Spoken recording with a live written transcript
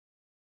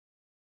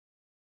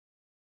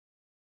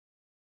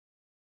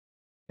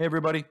Hey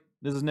everybody,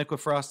 this is Nick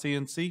with Frost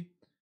CNC,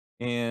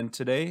 and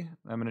today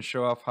I'm going to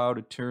show off how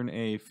to turn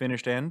a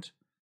finished end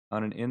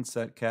on an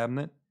inset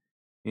cabinet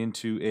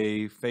into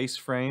a face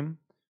frame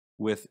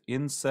with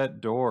inset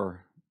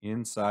door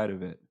inside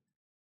of it.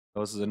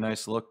 So this is a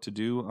nice look to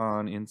do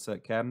on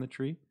inset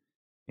cabinetry,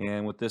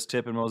 and with this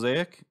tip in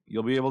Mozaik,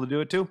 you'll be able to do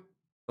it too.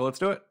 So let's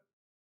do it.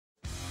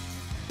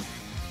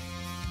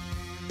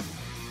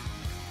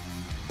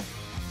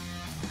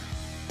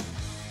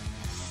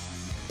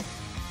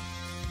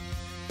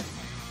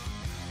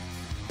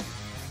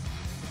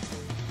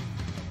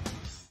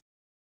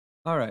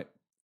 All right,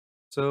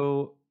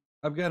 so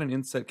I've got an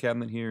inset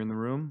cabinet here in the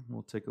room.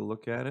 We'll take a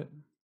look at it.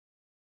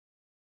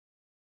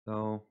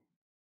 So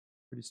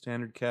pretty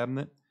standard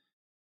cabinet.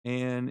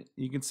 And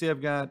you can see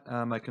I've got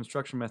my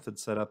construction method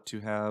set up to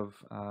have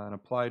an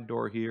applied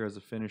door here as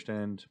a finished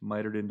end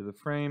mitered into the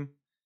frame.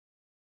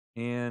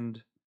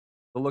 And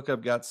the look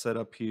I've got set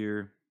up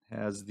here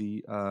has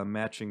the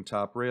matching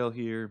top rail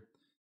here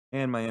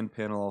and my end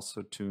panel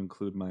also to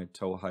include my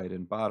toe height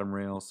and bottom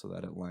rail so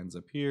that it lines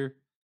up here.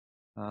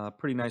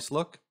 Pretty nice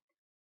look.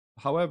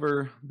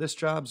 However, this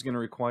job is going to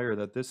require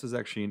that this is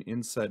actually an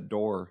inset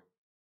door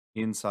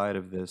inside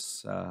of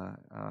this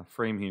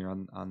frame here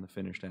on the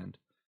finished end.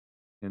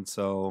 And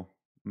so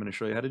I'm going to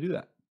show you how to do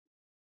that.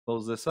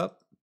 Close this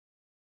up.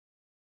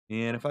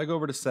 And if I go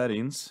over to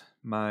settings,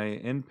 my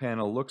end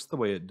panel looks the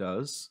way it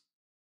does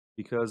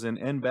because in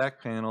end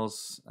back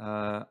panels,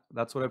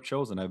 that's what I've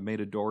chosen. I've made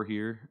a door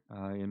here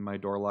in my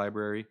door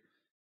library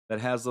that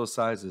has those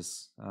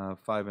sizes, 5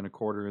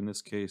 1/4 in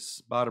this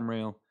case, bottom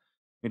rail,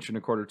 1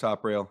 1/4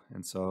 top rail.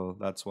 And so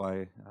that's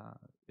why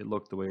it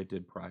looked the way it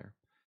did prior.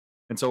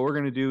 And so what we're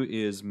going to do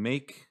is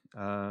make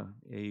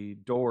a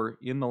door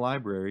in the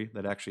library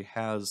that actually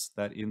has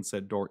that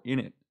inset door in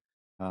it,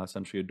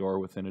 essentially a door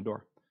within a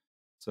door.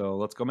 So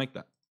let's go make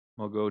that.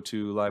 We'll go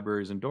to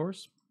libraries and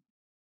doors.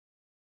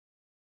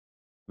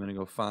 I'm going to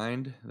go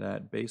find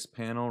that base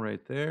panel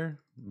right there,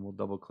 and we'll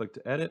double click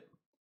to edit.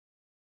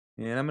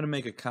 And I'm going to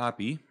make a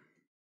copy,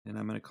 and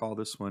I'm going to call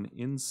this one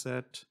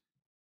Inset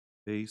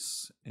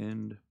Base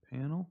End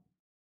Panel.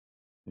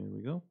 There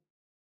we go.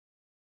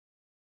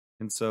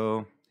 And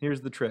so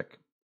here's the trick.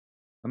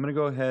 I'm going to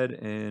go ahead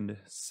and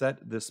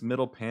set this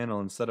middle panel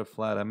instead of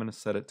flat. I'm going to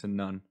set it to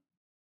none,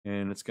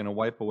 and it's going to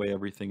wipe away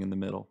everything in the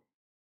middle.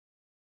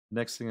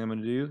 Next thing I'm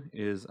going to do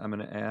is I'm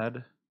going to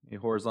add a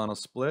horizontal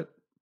split,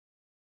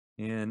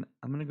 and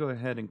I'm going to go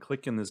ahead and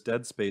click in this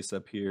dead space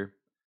up here,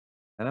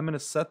 and I'm going to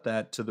set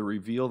that to the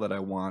reveal that I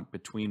want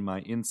between my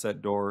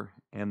inset door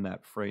and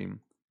that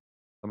frame.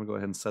 I'm going to go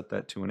ahead and set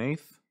that to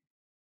 1/8.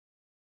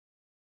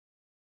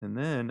 And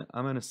then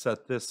I'm going to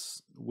set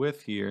this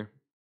width here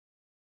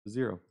to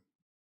 0.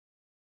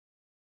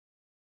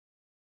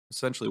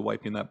 Essentially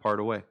wiping that part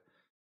away.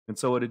 And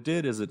so what it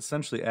did is it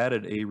essentially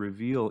added a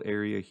reveal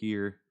area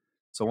here.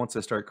 So once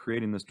I start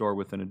creating this door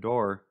within a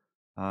door,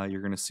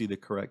 you're going to see the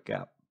correct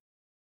gap.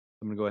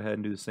 I'm going to go ahead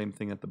and do the same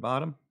thing at the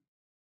bottom.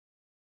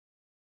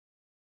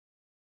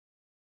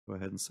 Go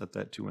ahead and set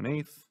that to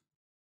 1/8.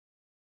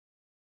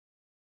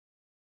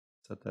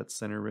 Set that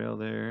center rail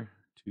there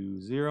to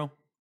 0.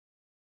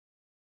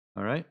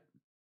 All right.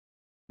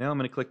 Now I'm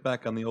going to click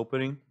back on the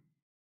opening,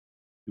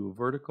 do a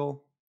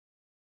vertical.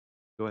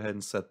 Go ahead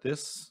and set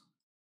this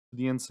to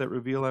the inset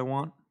reveal I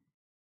want.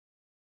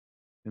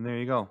 And there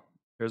you go.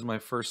 There's my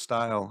first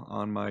style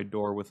on my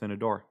door within a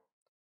door.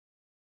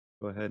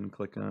 Go ahead and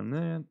click on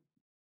that.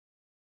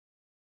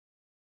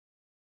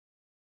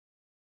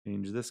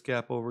 Change this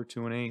gap over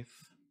to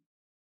 1/8.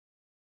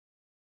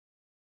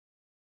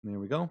 There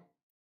we go.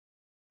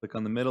 Click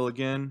on the middle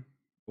again,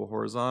 go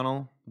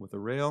horizontal with a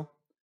rail.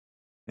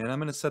 And I'm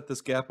going to set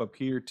this gap up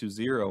here to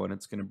 0, and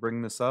it's going to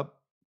bring this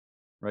up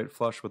right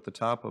flush with the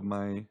top of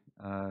my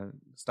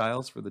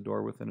styles for the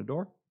door within a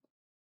door.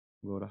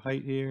 Go to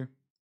height here,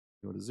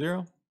 go to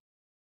 0.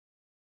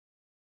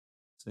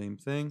 Same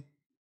thing.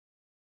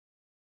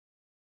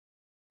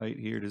 Height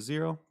here to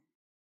 0.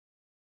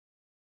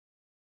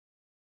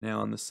 Now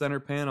on the center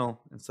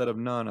panel, instead of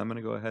none, I'm going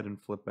to go ahead and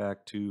flip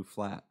back to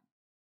flat.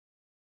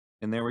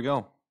 And there we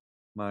go.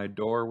 My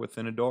door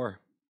within a door.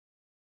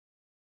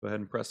 Go ahead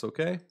and press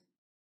OK.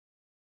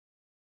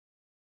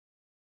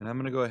 And I'm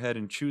going to go ahead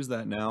and choose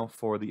that now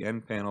for the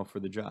end panel for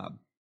the job.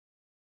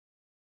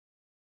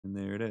 And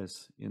there it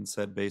is,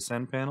 Inset Base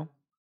End Panel.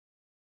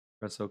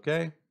 Press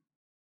OK.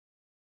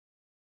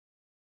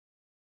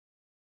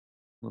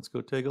 Let's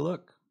go take a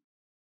look.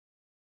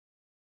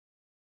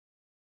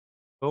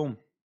 Boom.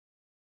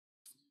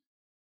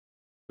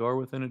 Door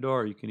within a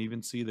door. You can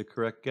even see the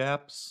correct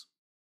gaps.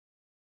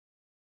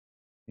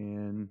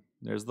 And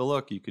there's the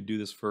look. You could do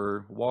this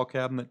for wall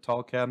cabinet,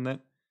 tall cabinet.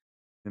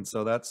 And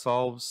so that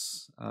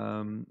solves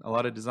a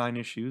lot of design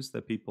issues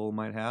that people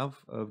might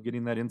have of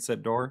getting that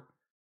inset door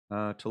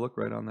to look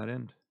right on that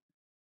end.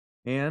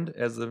 And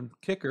as a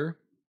kicker,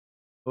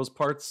 those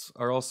parts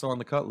are also on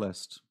the cut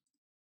list.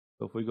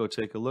 So if we go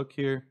take a look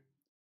here,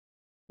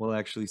 we'll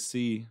actually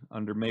see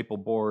under maple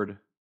board,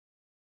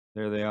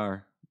 there they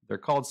are. They're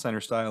called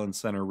center stile and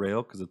center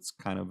rail because it's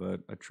kind of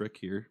a trick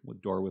here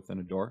with door within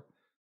a door.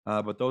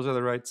 But those are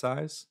the right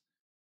size.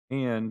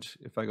 And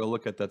if I go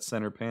look at that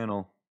center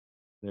panel,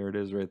 there it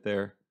is right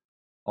there.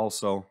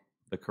 Also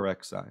the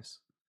correct size.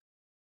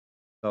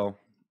 So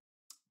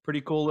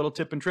pretty cool little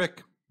tip and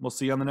trick. We'll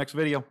see you on the next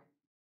video.